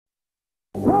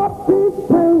up these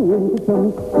chains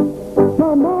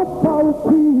from off our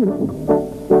feet.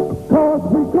 'Cause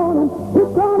we're gonna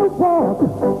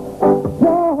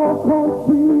walk on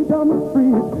freedom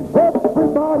street.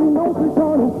 Everybody knows we're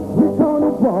gonna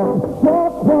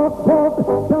walk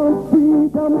down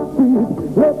freedom street.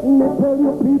 Let me tell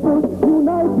you people,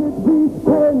 united we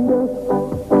stand,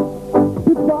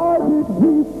 divided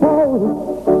we fall.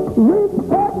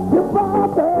 Respect your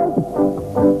fathers,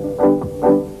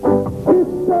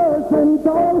 sisters and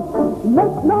daughters.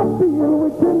 Let's not feel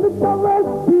within the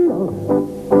celestial.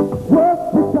 Work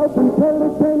yourself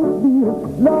intelligently,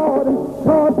 Lord,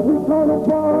 cause we're gonna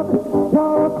walk,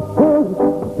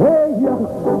 hey,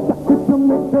 suck it to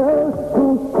me, girl,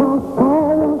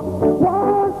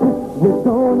 walk, we're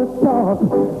gonna talk,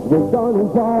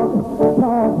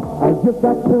 I just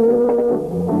got to.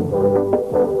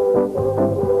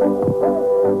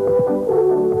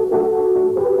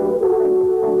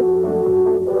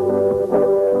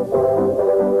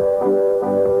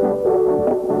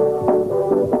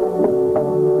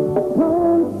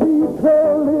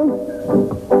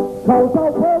 Cause I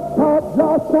worked hard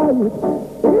last night,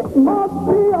 it must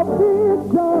be a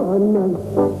vision.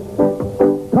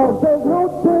 Cause there's no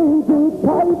changing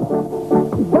type,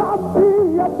 got be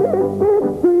a big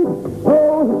street.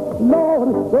 Oh Lord,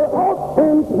 we're up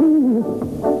in peace.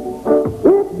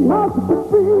 It must be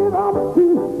freedom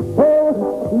street. Oh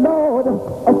Lord,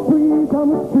 a freedom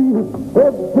street.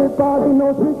 Everybody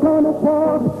knows we're gonna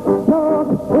walk,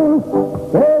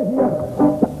 hey,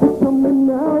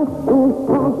 now,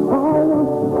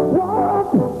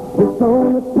 we're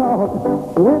gonna talk,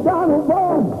 we're gonna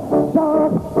walk,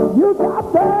 you got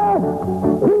that,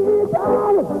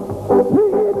 freedom,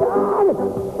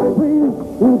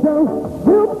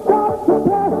 you got to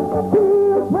pass,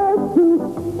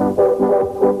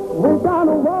 we're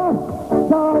gonna walk,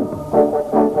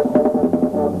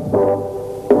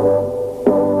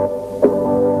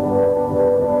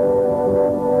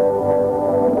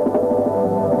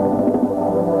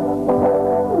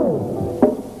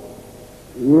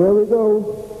 Here we go.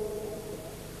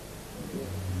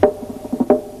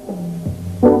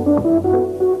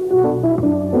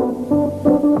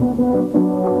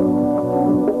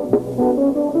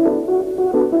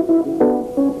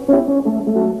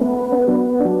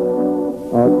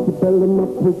 I'll tell him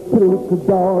up with little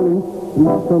darling,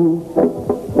 some.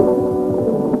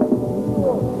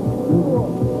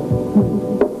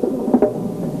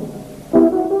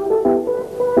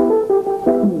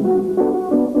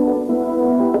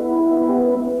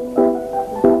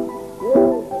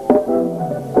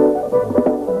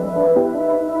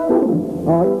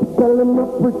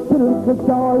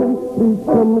 Darling, please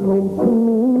come home to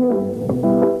me.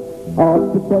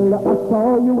 Archibella, I saw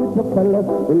you with a fella,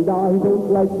 and I don't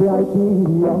like the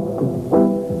idea.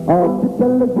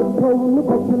 Archibella, you told me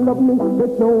that you love me,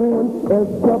 there's no one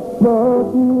else above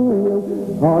me.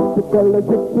 Archibella,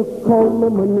 you took all my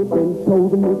money, then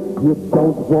told me you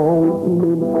don't want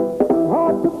me.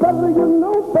 Archibella, you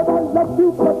know that I love you,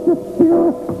 but you still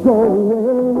go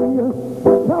away.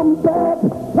 Come back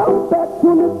to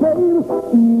me, baby,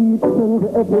 each and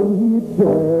every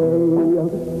day.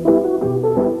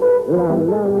 La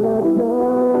la la la,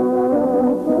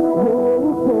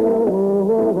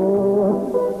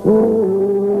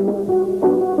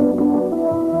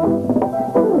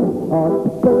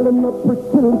 Archibella, my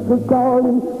pretty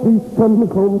darling, please come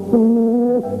home to me.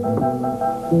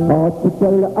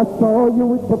 Archibella, I saw you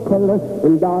with a fella,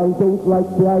 and I don't like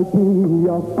the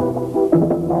idea.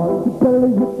 Archibella,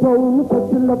 you told me that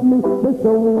you love me, there's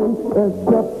no one else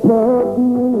above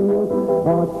me.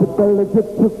 Archibella, you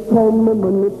took all my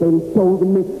money, then told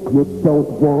me you don't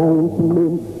want me.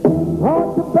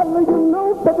 Archibella, you know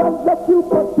that I love you,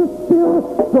 but you still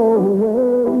go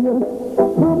away.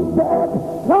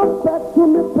 Come back to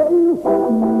me, baby,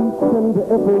 each and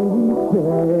every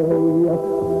day.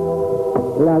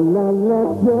 La la la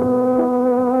la,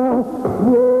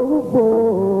 whoa, whoa,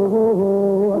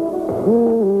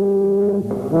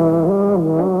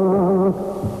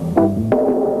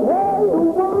 Hey,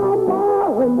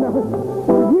 woman,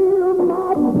 hear my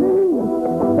plea,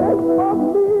 beg for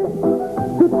me,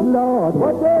 good Lord,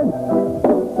 what then?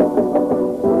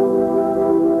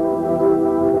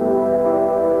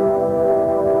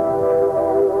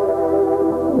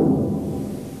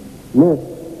 Yes,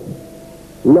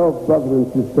 love, brothers and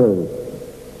sisters.